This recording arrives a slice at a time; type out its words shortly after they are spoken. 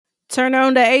Turn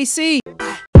on the AC. Look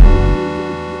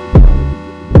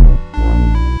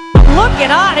at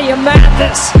Adi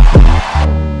Mathis.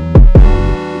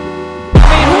 I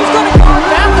mean, who's going to guard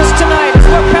Mathis tonight is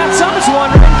what Pat Summer's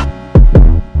wondering.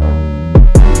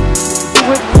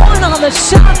 With one on the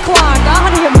shot clock,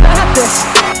 Adi Mathis.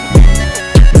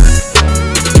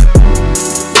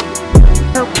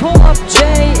 Her pull-up J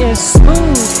is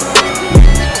smooth.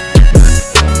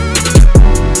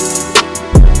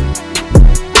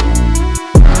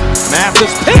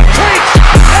 Mathis penetrates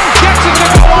and gets it to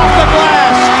go off the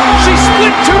glass. She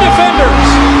split two defenders.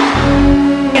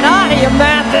 And Adi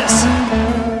Mathis.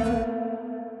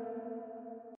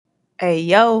 Hey,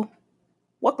 yo.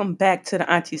 Welcome back to the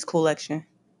Auntie's Collection.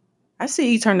 I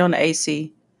see you turned on the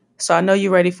AC, so I know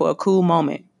you're ready for a cool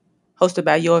moment. Hosted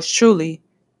by yours truly.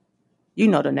 You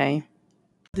know the name.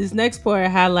 This next part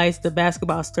highlights the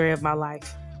basketball story of my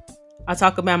life. I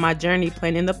talk about my journey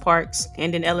playing in the parks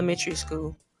and in elementary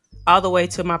school, all the way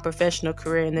to my professional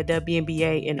career in the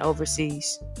WNBA and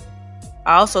overseas.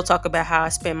 I also talk about how I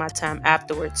spent my time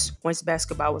afterwards once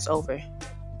basketball was over.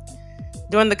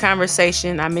 During the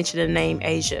conversation, I mentioned the name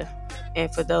Asia.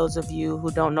 And for those of you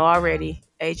who don't know already,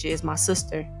 Asia is my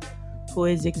sister, who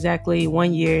is exactly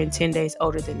 1 year and 10 days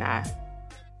older than I.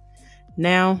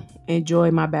 Now,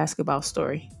 enjoy my basketball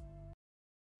story.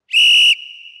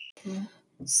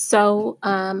 So,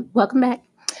 welcome back.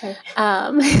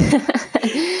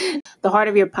 The heart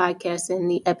of your podcast and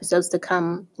the episodes to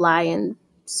come lie in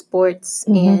sports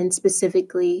and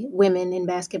specifically women in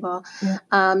basketball.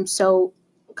 Yeah. So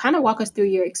kind of walk us through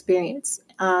your experience.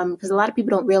 Because a lot of people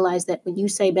don't realize that when you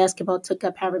say basketball took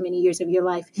up however many years of your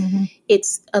life,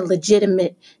 it's a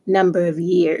legitimate number of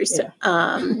years.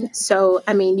 Yeah. So,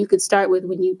 I mean, you could start with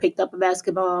when you picked up a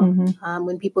basketball,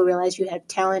 when people realized you had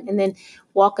talent, and then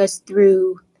walk us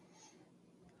through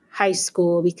high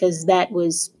school, because that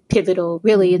was pivotal.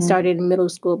 Really, it started in middle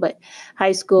school, but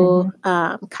high school,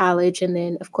 college, and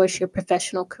then, of course, your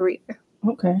professional career.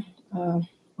 Okay. Well,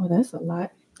 that's a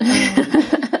lot.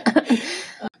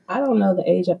 I don't know the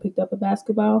age I picked up a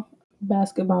basketball.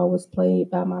 Basketball was played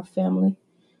by my family.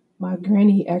 My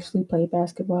granny actually played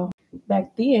basketball.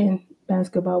 Back then,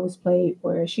 basketball was played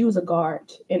where she was a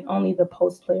guard and only the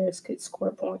post players could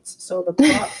score points. So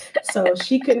so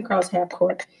she couldn't cross half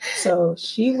court. So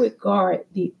she would guard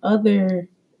the other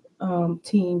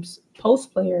team's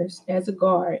post players as a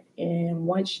guard. And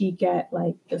once she got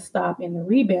like the stop and the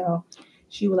rebound,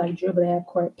 she would like dribble the half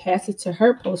court, pass it to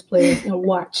her post players, and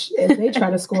watch as they try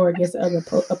to score against the other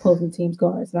opposing team's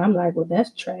guards. And I'm like, well,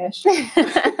 that's trash. But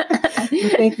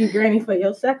thank you, Granny, for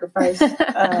your sacrifice.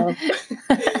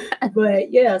 But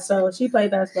yeah, so she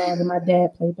played basketball, and my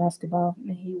dad played basketball,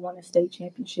 and he won a state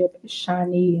championship at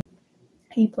Shawnee.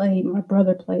 He played, my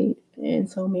brother played, and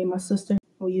so me and my sister,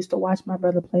 we used to watch my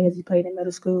brother play as he played in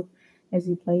middle school, as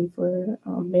he played for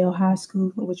Male High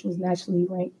School, which was nationally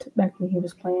ranked back when he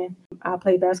was playing. I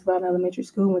played basketball in elementary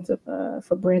school, went to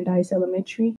for Brandeis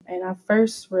Elementary, and I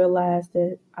first realized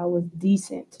that I was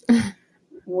decent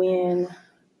when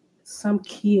some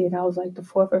kid, I was like the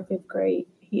 4th or 5th grade,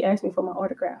 he asked me for my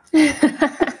autograph. I'm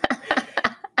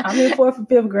in 4th or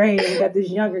 5th grade and got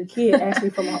this younger kid ask me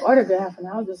for my autograph, and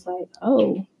I was just like,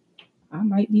 oh, I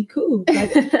might be cool.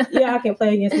 Like, yeah, I can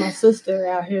play against my sister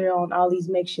out here on all these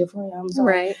makeshift rims.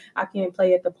 Right. I can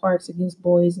play at the parks against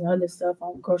boys and other stuff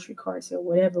on grocery carts or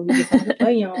whatever we just have to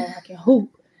play on. I can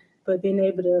hoop. But being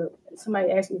able to,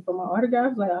 somebody ask me for my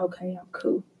autograph, like, okay, I'm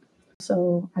cool.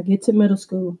 So I get to middle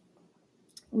school.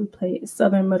 We played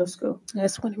Southern Middle School.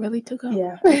 That's when it really took off.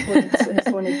 Yeah, that's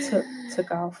when it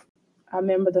took off. I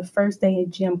remember the first day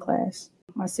in gym class,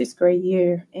 my 6th grade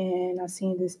year, and I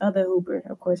seen this other hooper.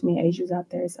 Of course, me and Asia was out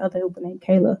there. This other hooper named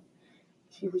Kayla.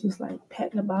 She was just like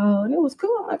patting the ball, and it was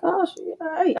cool. I'm like, oh, shit, all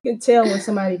right. I can tell when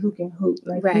somebody who can hoop,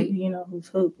 like, right. who's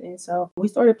hooped. And so we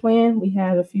started playing. We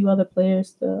had a few other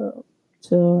players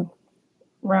to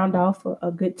round off a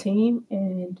good team,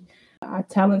 and our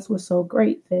talents were so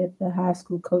great that the high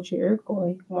school coach at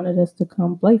Iroquois wanted us to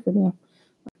come play for them.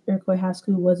 Iroquois High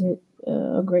School wasn't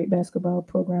a great basketball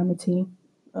program or team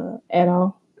at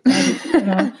all.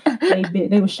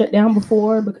 They were shut down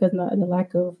before because of the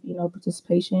lack of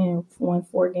participation. Won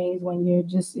 4 games 1 year.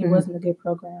 Just it wasn't a good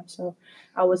program. So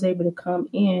I was able to come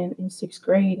in 6th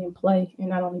grade and play, and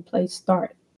not only play,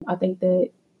 start. I think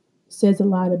that says a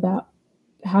lot about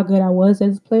how good I was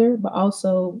as a player, but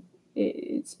also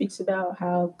it speaks about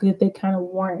how good they kind of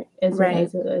weren't as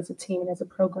a team and as a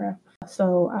program.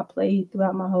 So I played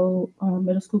throughout my whole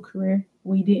middle school career.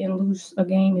 We didn't lose a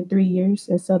game in 3 years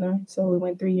at Southern. So we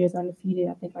went 3 years undefeated,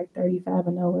 I think like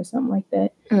 35-0 or something like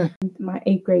that. My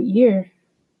 8th grade year,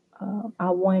 I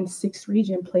won 6th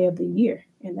region player of the year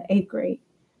in the 8th grade.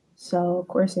 So, of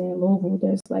course, in Louisville,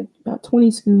 there's like about 20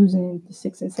 schools in the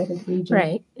 6th and 7th region.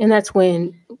 Right. And that's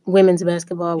when women's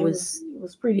basketball It was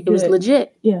was pretty good. it was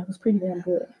legit. Yeah, it was pretty damn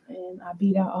good. And I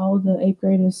beat out all the 8th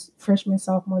graders, freshmen,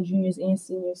 sophomore, juniors, and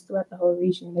seniors throughout the whole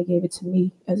region. They gave it to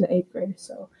me as an 8th grader.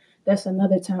 So that's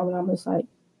another time when I'm just like,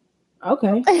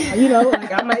 okay,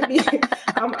 like I might be,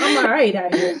 I'm all right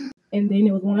out here. And then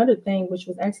there was one other thing, which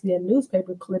was actually a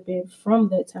newspaper clipping from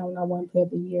that time when I won Player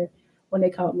of the Year, when they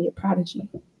called me a prodigy.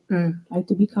 Like,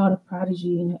 to be called a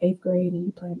prodigy in the 8th grade and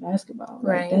you playing basketball,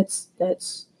 Right? Like,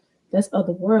 that's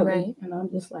otherworldly. Right. And I'm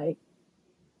just like,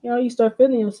 you start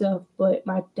feeling yourself. But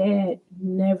my dad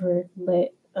never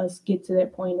let us get to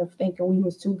that point of thinking we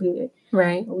was too good.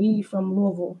 Right. We from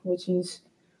Louisville, which is,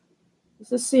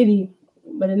 it's a city,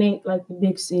 but it ain't like the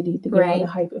big city to get all the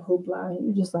hype and hoopla. And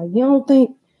you're just like, you don't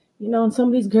think, and some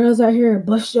of these girls out here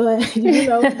bust your ass,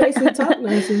 basically talking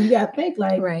to us. And you got to think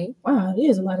like, Right. wow,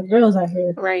 there's a lot of girls out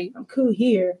here. Right. I'm cool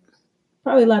here.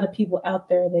 Probably a lot of people out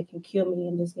there that can kill me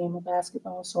in this game of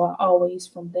basketball. So I always,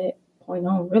 from that point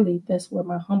on, really, that's where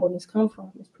my humbleness comes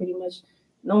from. It's pretty much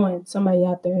knowing somebody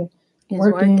out there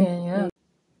working. Yeah.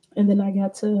 And then I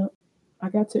got to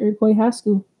Iroquois High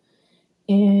School,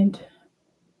 and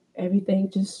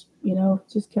everything just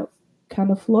kept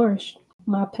kind of flourished.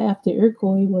 My path to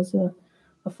Iroquois was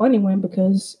a funny one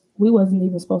because we wasn't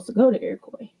even supposed to go to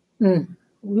Iroquois.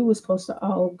 We were supposed to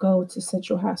all go to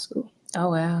Central High School.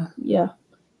 Oh, wow. Yeah.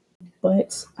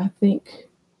 But I think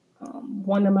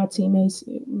one of my teammates,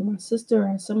 my sister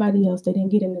or somebody else, they didn't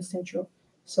get into Central.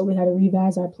 So we had to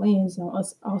revise our plans on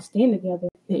us all staying together.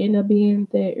 It ended up being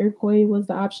that Iroquois was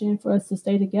the option for us to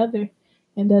stay together.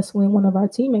 And that's when one of our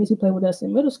teammates who played with us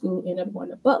in middle school ended up going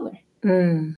to Butler.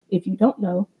 If you don't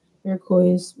know,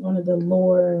 Iroquois is one of the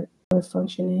lower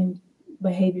functioning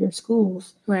behavior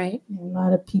schools. Right. And a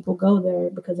lot of people go there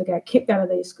because they got kicked out of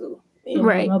their school. And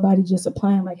Right. Nobody just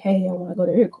applying like, hey, I want to go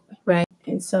to Iroquois. Right.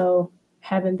 And so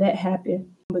having that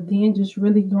happen, but then just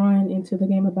really growing into the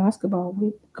game of basketball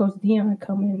with Coach Dion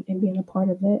coming and being a part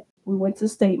of that. We went to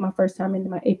state my first time into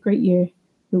my 8th grade year.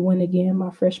 We won again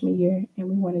my freshman year, and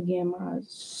we won again my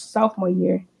sophomore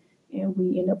year. And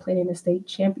we ended up playing in the state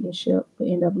championship, but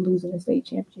ended up losing the state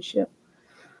championship.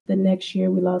 The next year,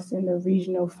 we lost in the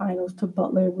regional finals to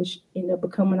Butler, which ended up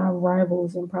becoming our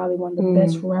rivals and probably one of the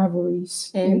best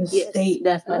rivalries in the state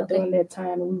during that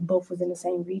time. And we both was in the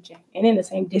same region and in the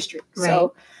same district. Right.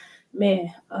 So,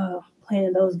 man,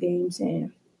 playing those games,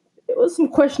 and there was some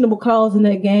questionable calls in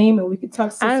that game, and we could talk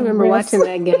to I some remember refs. watching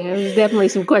that game. There was definitely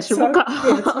some questionable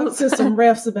calls. Talk to some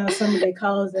refs about some of their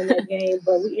calls in that game,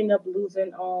 but we ended up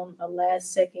losing on a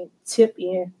last-second tip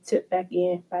back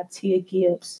in by Tia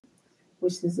Gibbs,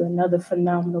 which is another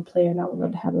phenomenal player, and I would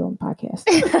love to have her on the podcast.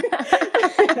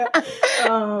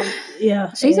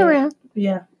 She's around.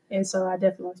 Yeah, and so I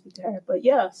definitely want to speak to her. But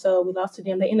yeah, so we lost to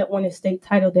them. They ended up winning state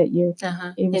title that year.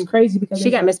 It was crazy because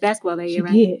she got Miss Basketball that year,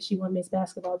 right? She did. She won Miss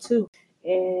Basketball too.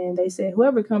 And they said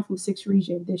whoever comes from 6th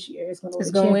region this year is going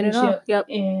to win it all. Yep.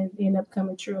 And it ended up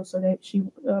coming true. So that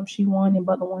she won and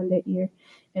Butler won that year.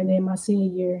 And then my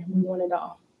senior year, we won it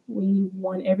all. We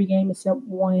won every game except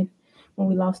one. When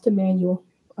we lost to Manual,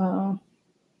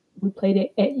 we played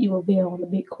it at U of L on the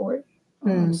big court.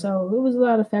 So it was a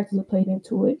lot of factors that played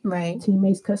into it. Right.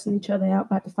 Teammates cussing each other out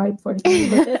about to fight before the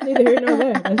game, but that's neither here nor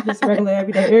there. That's just regular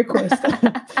everyday Iroquois stuff.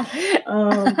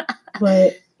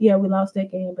 But yeah, we lost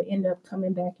that game, but ended up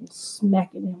coming back and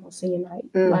smacking them on senior night.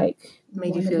 Like,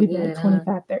 made you feel good,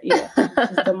 25, 30. Yeah,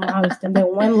 just demolished them.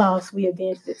 Then one loss, we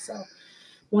avenged it. So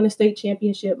won a state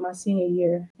championship my senior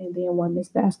year, and then won Miss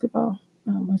Basketball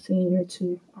my senior year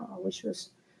too, which was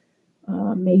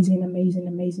amazing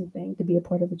thing to be a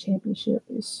part of a championship.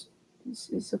 It's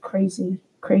a crazy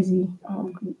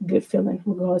good feeling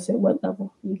regardless at what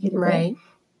level you get it. Right.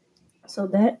 So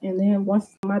that, and then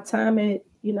once my time at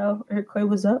Iroquois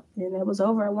was up and that was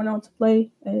over, I went on to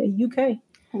play at UK.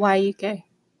 Why UK?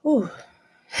 Ooh,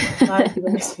 a lot of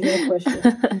people ask me that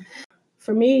question.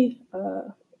 For me,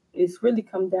 it's really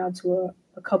come down to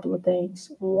a couple of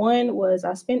things. One was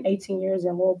I spent 18 years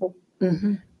in Louisville.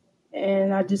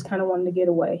 And I just kind of wanted to get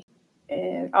away.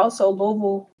 And also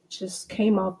Louisville just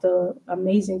came off the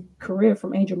amazing career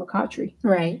from Angel McCautry.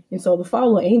 Right. And so to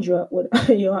follow Angel up with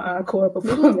encore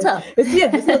performance, it's a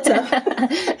little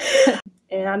tough.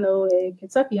 And I know in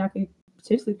Kentucky I could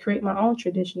potentially create my own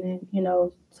tradition. And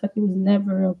Kentucky was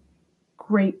never a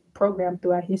great program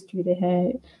throughout history. They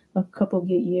had a couple of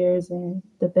good years, and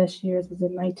the best years was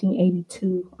in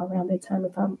 1982, around that time,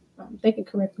 if I'm thinking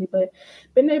correctly. But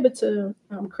been able to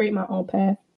create my own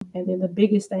path. And then the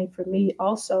biggest thing for me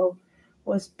also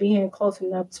was being close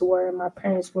enough to where my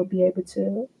parents would be able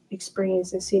to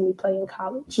experience and see me play in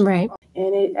college. Right.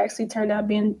 And it actually turned out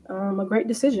being a great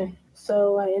decision.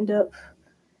 So I ended up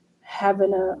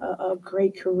having a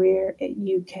great career at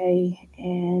UK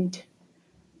and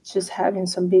just having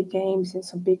some big games and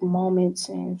some big moments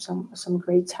and some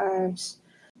great times.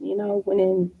 You know,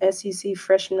 winning SEC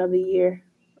Freshman of the Year,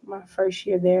 my first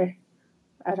year there,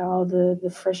 at all the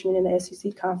freshmen in the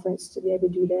SEC conference to be able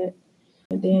to do that.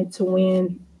 And then to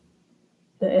win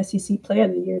the SEC Player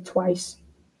of the Year twice,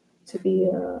 to be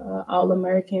an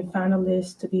All-American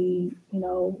finalist, to be,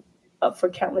 up for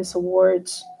countless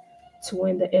awards, to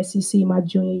win the SEC my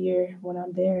junior year when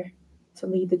I'm there, to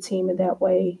lead the team in that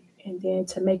way, and then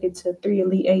to make it to 3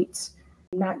 Elite Eights,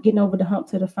 not getting over the hump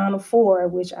to the Final Four,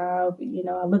 which I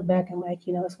look back and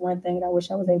it's one thing that I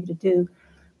wish I was able to do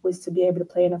was to be able to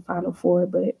play in a Final Four,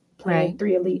 but playing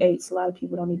 3 Elite Eights, a lot of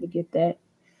people don't even get that.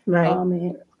 Right.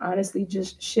 And honestly,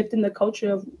 just shifting the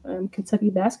culture of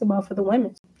Kentucky basketball for the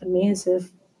women. The men's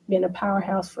have been a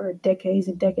powerhouse for decades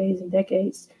and decades and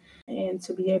decades. And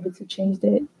to be able to change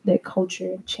that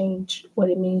culture and change what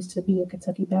it means to be a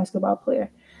Kentucky basketball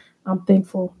player, I'm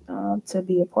thankful to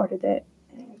be a part of that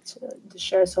and to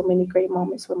share so many great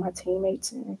moments with my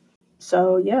teammates. And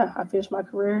so, yeah, I finished my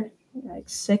career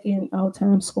second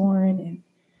all-time scoring and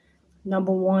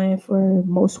number one for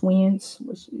most wins,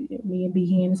 which me and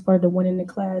Behan is part of the winning the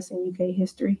class in UK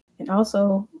history. And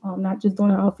also, not just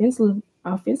doing it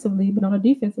offensively, but on the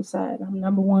defensive side, I'm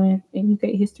number one in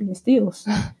UK history in steals,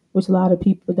 which a lot of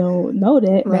people don't know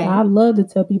that. Right. But I love to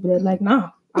tell people that,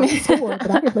 nah, I can score,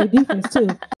 but I can play defense too.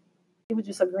 It was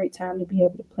just a great time to be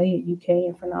able to play at UK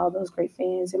in front of all those great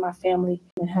fans and my family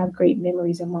and have great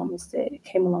memories and moments that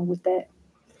came along with that.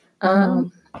 My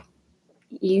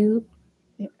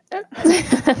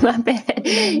bad.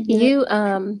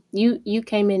 You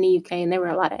came in the UK and there were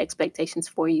a lot of expectations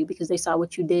for you because they saw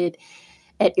what you did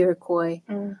at Iroquois.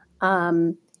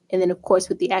 And then, of course,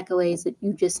 with the accolades that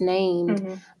you just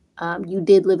named, you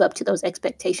did live up to those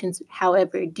expectations.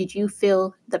 However, did you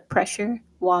feel the pressure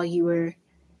while you were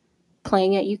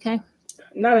playing at UK?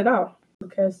 Not at all,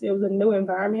 because it was a new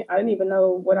environment. I didn't even know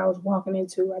what I was walking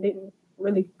into. I didn't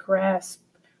really grasp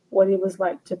what it was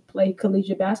like to play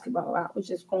collegiate basketball. I was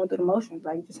just going through the motions,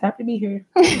 just happy to be here.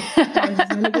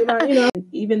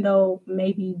 Even though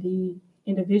maybe the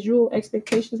individual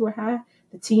expectations were high,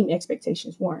 the team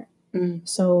expectations weren't.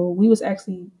 So we was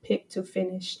actually picked to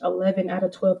finish 11 out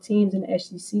of 12 teams in the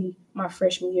SEC my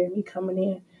freshman year. Me coming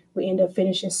in, we ended up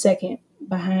finishing second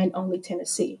behind only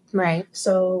Tennessee. Right.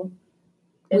 So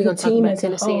we're going to talk about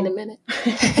Tennessee in a minute.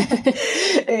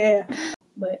 Yeah.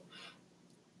 But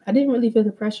I didn't really feel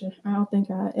the pressure. I don't think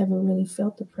I ever really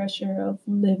felt the pressure of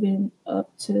living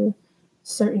up to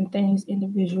certain things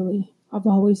individually. I've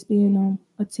always been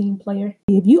a team player.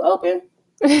 If you open,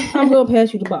 I'm going to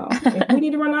pass you the ball. If we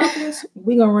need to run offense,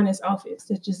 we're going to run this offense.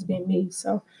 That's just been me.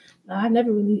 So I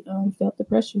never really felt the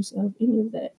pressures of any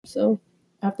of that. So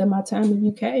after my time in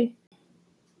UK,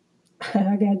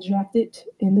 I got drafted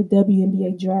in the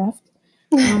WNBA draft.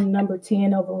 I'm number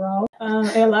 10 overall. And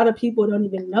a lot of people don't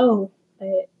even know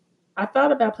that I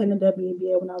thought about playing the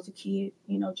WNBA when I was a kid,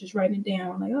 just writing it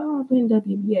down, I'm playing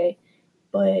WNBA.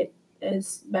 But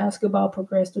as basketball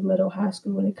progressed through middle, high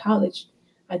school, and college,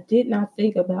 I did not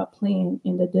think about playing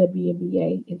in the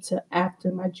WNBA until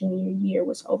after my junior year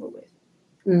was over with.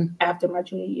 After my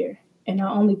junior year. And I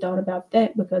only thought about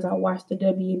that because I watched the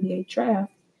WNBA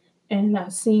draft and I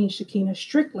seen Shakina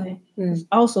Strickland, who's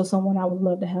also someone I would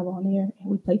love to have on there. And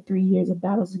we played 3 years of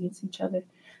battles against each other.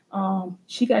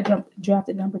 She got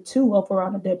drafted number 2 overall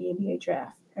in the WNBA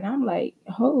draft. And I'm like,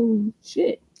 oh,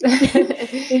 shit.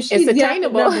 If she's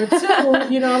attainable. Number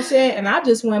 2, you know what I'm saying? And I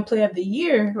just won Player of the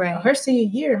Year. Right. Her senior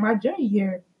year, my junior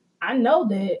year, I know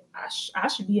that I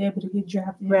should be able to get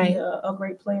drafted and be a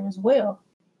great player as well.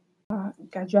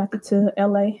 Got drafted to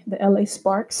LA, the LA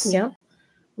Sparks,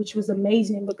 which was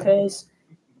amazing because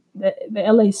the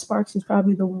LA Sparks is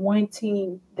probably the one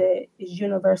team that is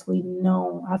universally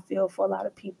known, I feel, for a lot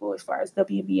of people as far as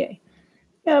WNBA.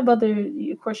 Yeah, but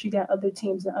of course, you got other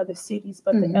teams in other cities,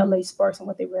 but the LA Sparks and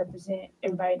what they represent,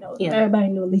 everybody knows. Yeah. Everybody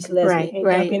knew at least Leslie and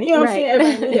Duncan. You know what I'm saying?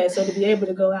 Everybody knew that. So to be able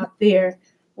to go out there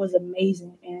was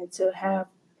amazing. And to have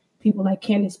people like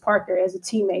Candace Parker as a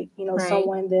teammate,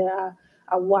 someone that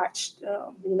I watched,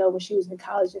 when she was in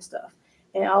college and stuff.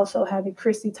 And also having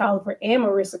Christy Tolliver and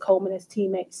Marissa Coleman as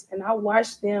teammates. And I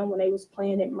watched them when they was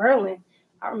playing at Maryland.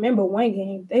 I remember one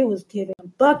game, they was giving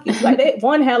buckets.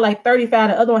 One had 35,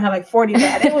 the other one had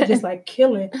 45. They were just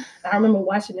killing. I remember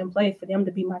watching them play for them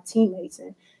to be my teammates.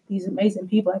 And these amazing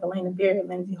people like Elena Berry,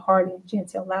 Lindsay Harden,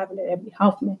 Chantel Lavender, Ebony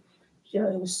Hoffman,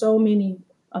 there was so many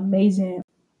amazing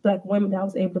Black women that I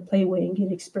was able to play with and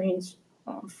get experience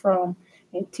from,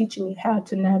 and teaching me how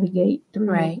to navigate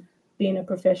through being a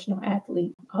professional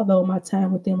athlete. Although my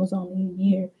time with them was only a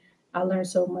year, I learned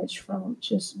so much from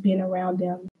just being around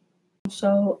them.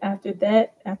 So after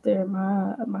that, after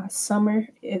my summer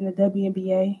in the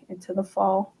WNBA into the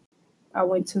fall, I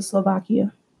went to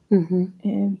Slovakia.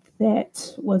 And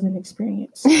that was an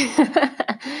experience.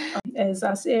 As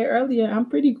I said earlier, I'm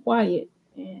pretty quiet.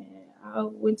 And I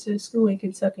went to school in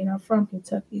Kentucky, and I'm from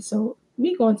Kentucky. So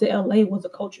me going to LA was a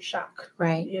culture shock.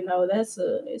 Right. You know,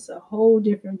 it's a whole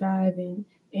different vibe and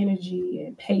energy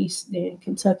and pace than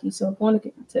Kentucky. So going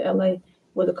to LA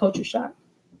was a culture shock.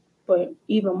 But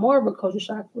even more of a culture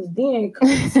shock was then,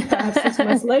 5-6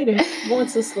 months later, going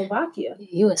to Slovakia.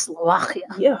 You in Slovakia.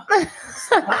 Yeah,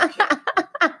 Slovakia.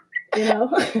 You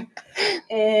know,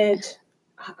 and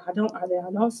I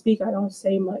don't speak, I don't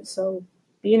say much. So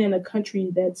being in a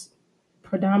country that's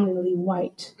predominantly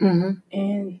white,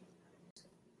 and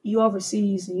you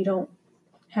overseas and you don't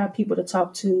have people to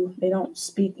talk to, they don't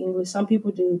speak English. Some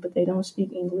people do, but they don't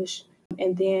speak English.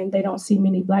 And then they don't see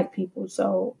many Black people.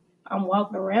 So I'm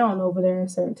walking around over there in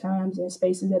certain times in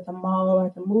spaces at the mall or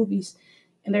at the movies,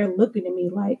 and they're looking at me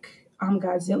like I'm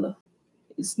Godzilla.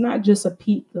 It's not just a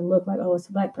peep to look like, oh, it's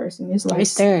a Black person. It's like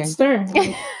stern.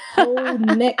 Like, whole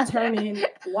neck turning,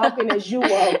 walking as you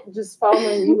walk, just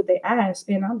following you with their eyes.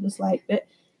 And I'm just like,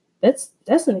 that's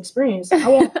an experience. I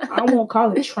won't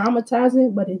call it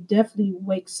traumatizing, but it definitely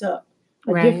wakes up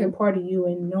a different part of you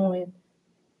and knowing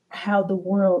how the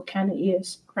world kind of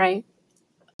is. Right.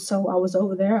 So I was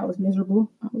over there. I was miserable.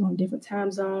 I was on a different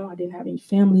time zone. I didn't have any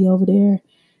family over there.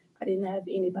 I didn't have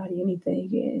anybody,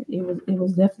 anything. And it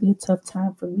was definitely a tough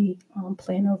time for me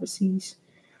playing overseas.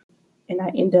 And I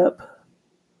ended up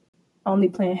only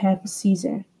playing half a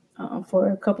season for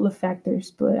a couple of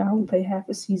factors, but I only played half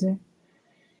a season.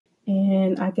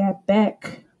 And I got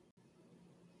back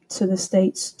to the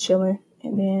States chilling,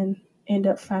 and then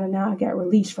ended up finding out I got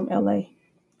released from LA.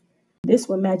 This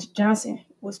when Magic Johnson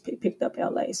was picked up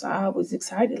LA. So I was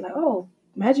excited, like, oh,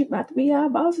 Magic about to be our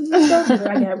bosses and stuff. But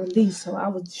I got released, so I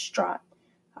was distraught.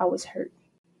 I was hurt.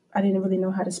 I didn't really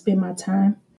know how to spend my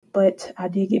time, but I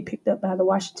did get picked up by the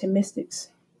Washington Mystics.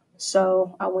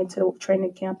 So I went to the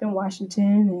training camp in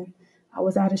Washington, and I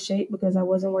was out of shape because I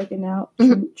wasn't working out.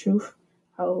 Truth.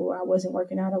 Oh, I wasn't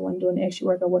working out. I wasn't doing the extra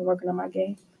work. I wasn't working on my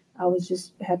game. I was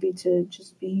just happy to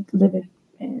just be living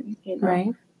and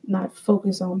not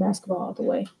focus on basketball all the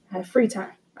way. I had free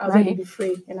time. I was able to be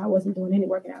free, and I wasn't doing any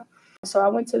working out. So I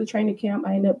went to the training camp.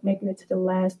 I ended up making it to the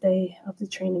last day of the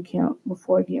training camp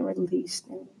before getting released.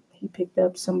 And he picked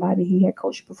up somebody he had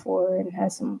coached before and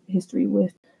had some history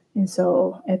with. And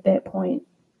so at that point,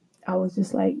 I was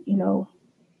just like, you know,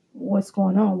 what's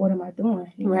going on? What am I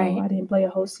doing? You know, I didn't play a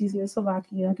whole season in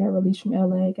Slovakia. I got released from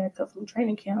LA, got cut from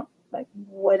training camp. Like,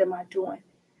 what am I doing?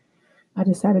 I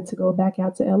decided to go back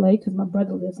out to LA because my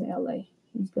brother lives in LA.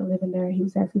 He's been living there. He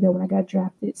was actually there when I got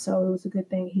drafted. So it was a good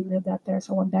thing he lived out there.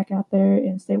 So I went back out there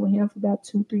and stayed with him for about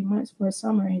 2-3 months for a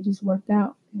summer, and just worked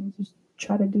out and just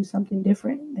try to do something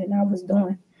different than I was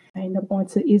doing. I ended up going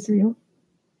to Israel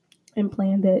and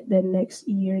playing that next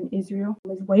year in Israel. It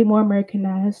was way more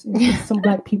Americanized. There's some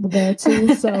Black people there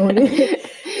too. So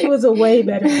it was a way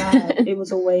better vibe. It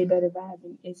was a way better vibe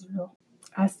in Israel.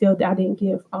 I didn't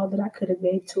give all that I could have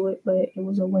gave to it, but it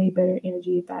was a way better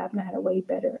energy vibe, and I had a way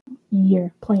better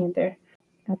year playing there.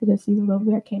 After that season was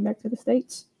over, I came back to the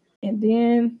States, and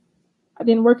then I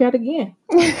didn't work out again.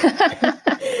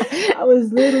 I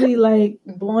was literally like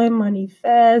blowing money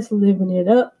fast, living it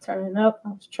up, turning up. I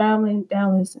was traveling,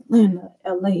 Dallas, Atlanta,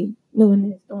 LA,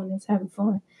 doing this, having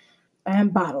fun, buying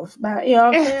bottles. You know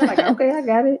what I'm saying? Like, okay, I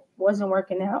got it. Wasn't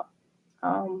working out.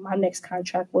 My next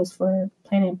contract was for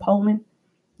playing in Poland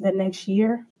the next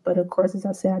year. But of course, as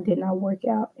I said, I did not work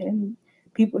out. And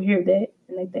people hear that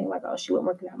and they think like, oh, she wasn't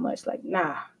working out much. Like,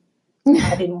 nah,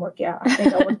 I didn't work out. I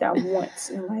think I worked out once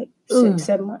in like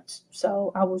 6-7 months.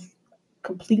 So I was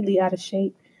completely out of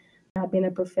shape. I've been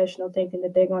a professional thinking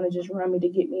that they're going to just run me to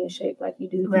get me in shape like you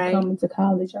do if you come into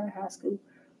college or high school.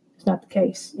 It's not the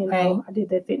case. You know, I did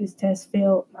that fitness test,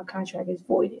 failed. My contract is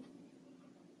voided.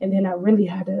 And then I really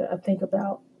had to think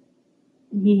about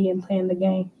me and playing the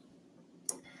game.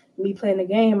 Me playing the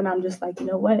game, and I'm just like, you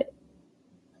know what?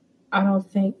 I don't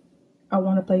think I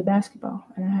want to play basketball.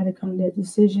 And I had to come to that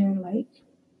decision, like,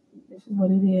 this is what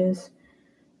it is.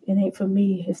 It ain't for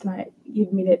me. It's not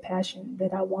giving me that passion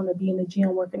that I want to be in the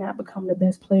gym working out, become the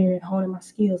best player and honing my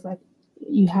skills. Like,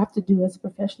 you have to do as a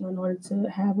professional in order to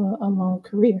have a long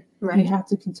career. You have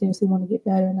to continuously want to get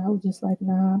better. And I was just like,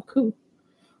 nah, I'm cool.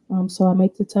 So I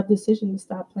made the tough decision to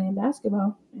stop playing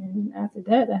basketball. And after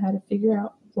that, I had to figure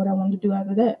out what I wanted to do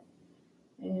after that.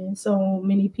 And so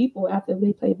many people, after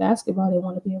they play basketball, they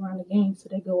want to be around the game. So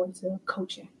they go into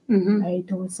coaching, right?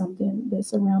 Doing something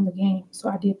that's around the game. So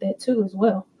I did that too as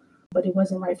well. But it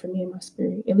wasn't right for me in my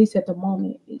spirit. At least at the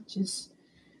moment,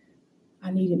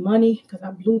 I needed money because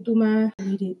I blew through mine. I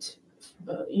needed,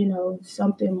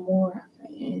 something more.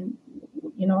 And,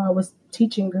 I was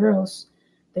teaching girls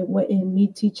that wasn't me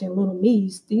teaching little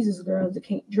me's. These is girls that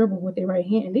can't dribble with their right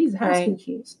hand. These are high school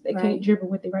kids. They can't dribble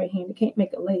with their right hand. They can't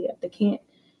make a layup. They can't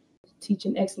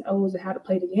teaching X and O's and how to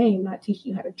play the game, not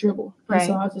teaching you how to dribble. And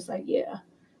so I was just like, yeah,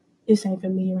 this ain't for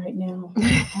me right now.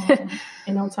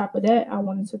 And on top of that, I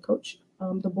wanted to coach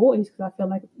the boys because I feel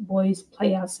like boys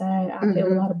play outside. I play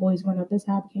with a lot of boys growing up. That's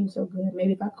how I became so good.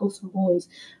 Maybe if I coach some boys,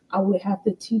 I would have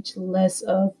to teach less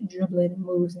of dribbling and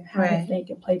moves and how to think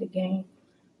and play the game.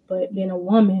 But being a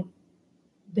woman,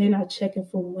 they're not checking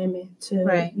for women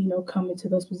to, come into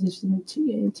those positions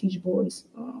and teach boys.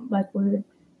 Like we're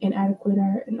inadequate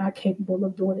or not capable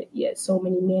of doing it yet. So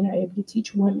many men are able to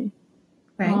teach women.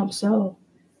 So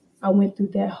I went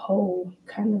through that whole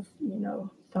kind of,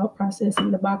 thought process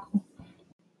and debacle.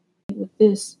 With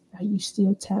this, you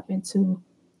still tap into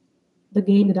the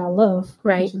game that I love,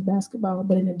 which is basketball,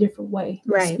 but in a different way.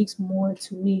 It speaks more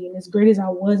to me. And as great as I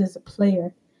was as a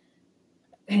player,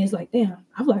 and it's like, damn,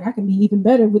 I feel like I can be even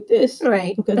better with this.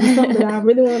 Because it's something that I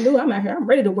really want to do. I'm out here. I'm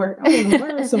ready to work. I want to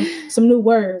learn some new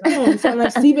words. I want to sound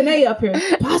like Stephen A. up here.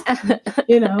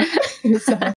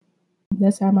 So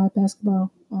that's how my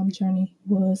basketball journey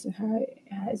was and how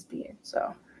it's been.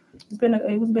 So it's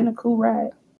been a cool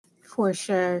ride. For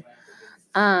sure.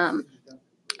 I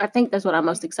think that's what I'm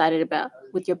most excited about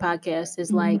with your podcast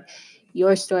is like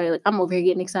your story. Like I'm over here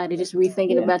getting excited, just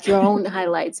rethinking about your own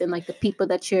highlights and like the people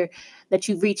that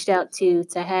you've reached out to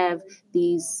have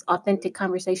these authentic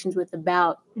conversations with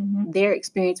about their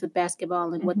experience with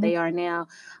basketball and what they are now.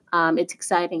 It's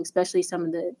exciting, especially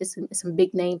some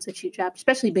big names that you dropped,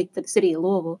 especially big for the city of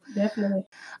Louisville. Definitely.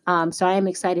 So I am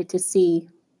excited to see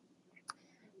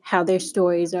how their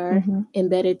stories are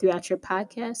embedded throughout your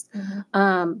podcast.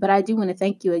 But I do want to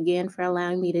thank you again for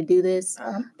allowing me to do this.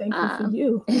 Thank you for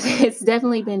you. It's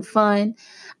definitely been fun.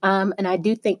 And I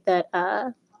do think that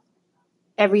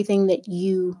everything that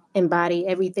you embody,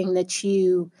 everything that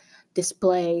you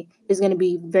display is going to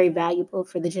be very valuable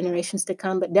for the generations to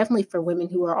come, but definitely for women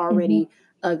who are already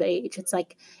of age. It's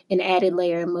like an added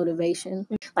layer of motivation.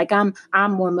 Like I'm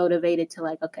more motivated to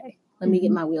like, okay, let me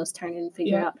get my wheels turning and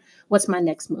figure out what's my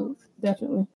next move.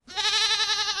 Definitely.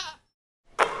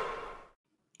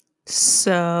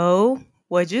 So,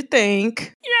 what'd you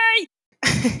think?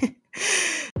 Yay!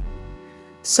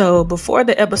 So, before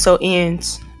the episode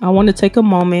ends, I want to take a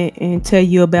moment and tell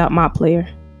you about my player.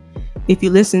 If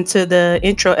you listen to the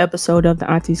intro episode of the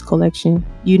Aunties Collection,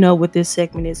 you know what this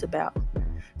segment is about.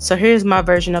 So, here's my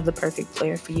version of the perfect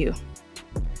player for you.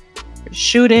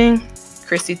 Shooting,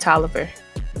 Christy Tolliver.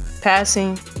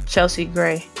 Passing, Chelsea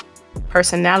Gray.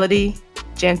 Personality,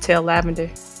 Jantel Lavender.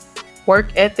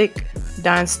 Work ethic,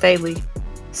 Don Staley.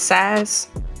 Size,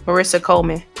 Marissa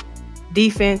Coleman.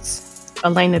 Defense,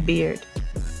 Elena Beard.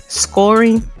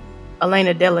 Scoring,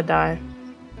 Elena Deladine.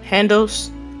 Handles,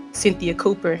 Cynthia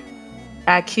Cooper.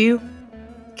 IQ,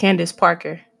 Candace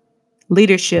Parker.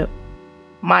 Leadership,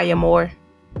 Maya Moore.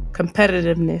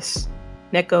 Competitiveness,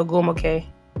 Neko Gumoke.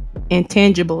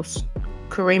 Intangibles,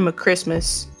 Karima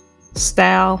Christmas.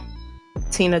 Style,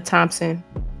 Tina Thompson.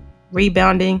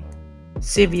 Rebounding,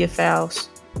 Sylvia Fowles.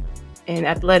 And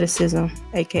athleticism,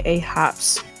 aka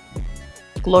Hops,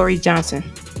 Glory Johnson.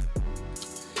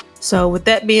 So with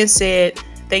that being said,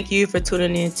 thank you for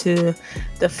tuning in to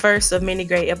the first of many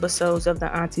great episodes of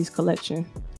the Aunties Collection.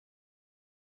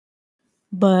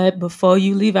 But before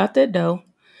you leave out that door,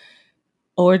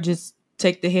 or just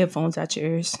take the headphones out your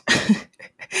ears,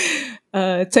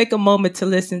 take a moment to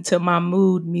listen to my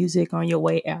mood music on your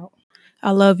way out.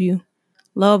 I love you.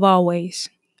 Love always.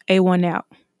 A1 out.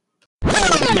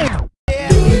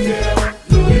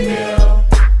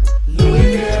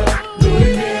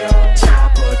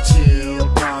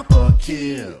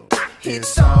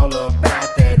 It's all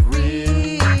about that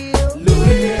real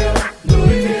Louisville.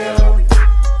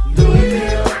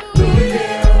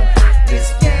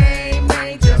 This game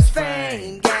ain't just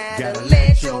fame. Gotta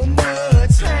let your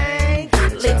nuts hang.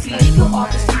 Let's legal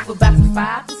off the street for about to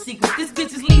 5 to secret. This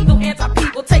bitch is lethal,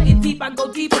 anti-people. Take it deep, I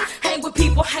go deeper. Hang with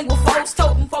people, hang with foes,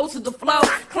 toting foes to the flow.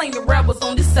 Claim the rebels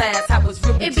on this side, how it's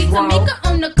real. It be Tamika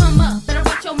on the come up. Better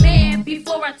watch your man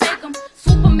before I take him.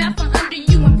 Swoop him out from under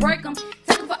you and break him.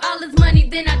 For all his money,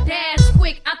 then I dash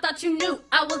quick. I thought you knew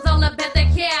I was all about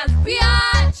that cash,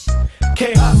 bitch.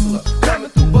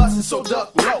 rising, so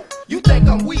duck low. You think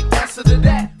I'm weak? Answer to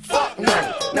that. Fuck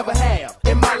no, never have.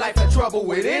 In my life, had trouble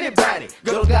with anybody.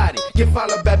 Girl got it. Get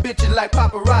followed by bitches like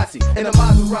paparazzi. And a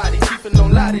Maserati, keeping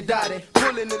on lottie-dottie.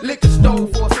 Pulling the liquor store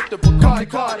for a sip of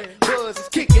Bacardi. Buzz is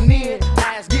kicking in,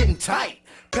 eyes getting tight.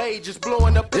 Page is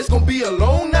blowing up, it's gonna be a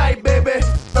long night, baby.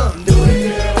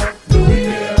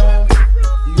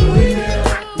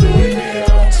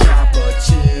 Chopper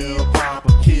chill,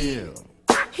 Papa kill.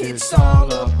 It's all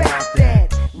about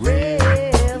that real.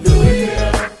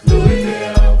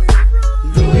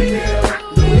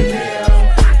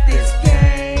 This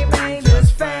game ain't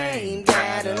just fame,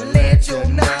 gotta let your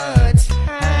nuts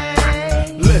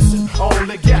hang. Listen, I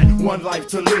only got one life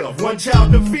to live, one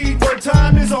child to feed, one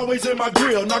time is always in my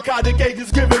grill. Narcotic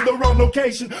agents giving the wrong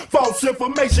location, false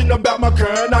information about my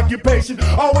current occupation.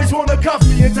 Always wanna cuff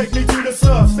me and take me to the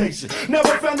substation.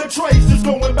 Never found a trace, just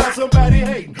going by somebody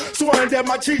hating. Swearing that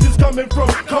my cheese is coming from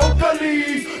coca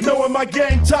leaves. Knowing my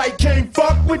game tight, can't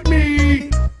fuck with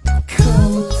me.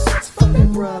 Colors, fuck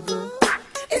that brother.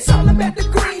 It's all about the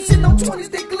green, shit on 20s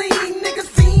that gleam. Niggas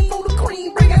fiend for the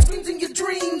cream, bring out dreams in your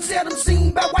dreams. Had them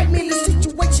seen by white men, the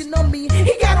situation on me.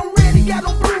 He got them red, he got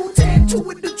them blue, tattoo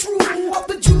with the true. Off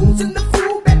the Jews and the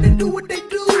fool, back to do what they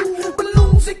do.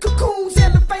 Balloons and cocoons,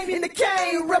 elephant in the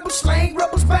cane. Rebels slang,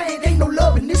 rebels bang, ain't no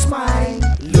love in this mind.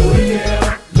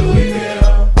 Louisville,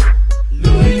 Louisville,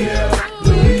 Louisville,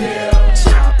 Louisville.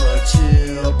 Chopper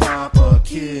chill, Papa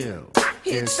kill.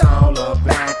 It's all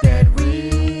about that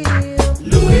real.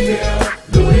 Louisville,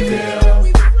 Louisville,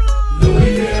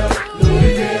 Louisville,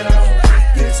 Louisville.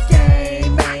 This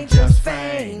game ain't just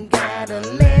fame, gotta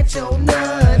let your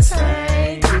nuts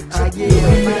hang. Yeah,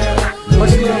 man.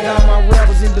 Much love to all my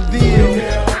rebels in the Ville.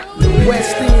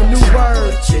 West End,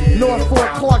 Newburgh, North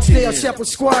Fork, Clarksdale, Shepherd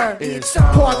Square,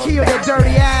 Park Hill, that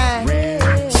dirty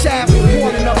eye. Shaft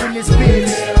pouring up in this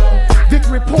bitch.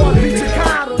 Victory Park, Beach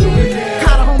Carter.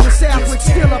 Carter home to Southwick,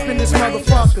 still up in this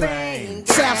motherfucker.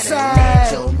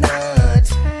 Southside.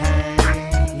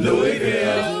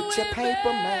 Louisville. Get your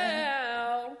paper, man.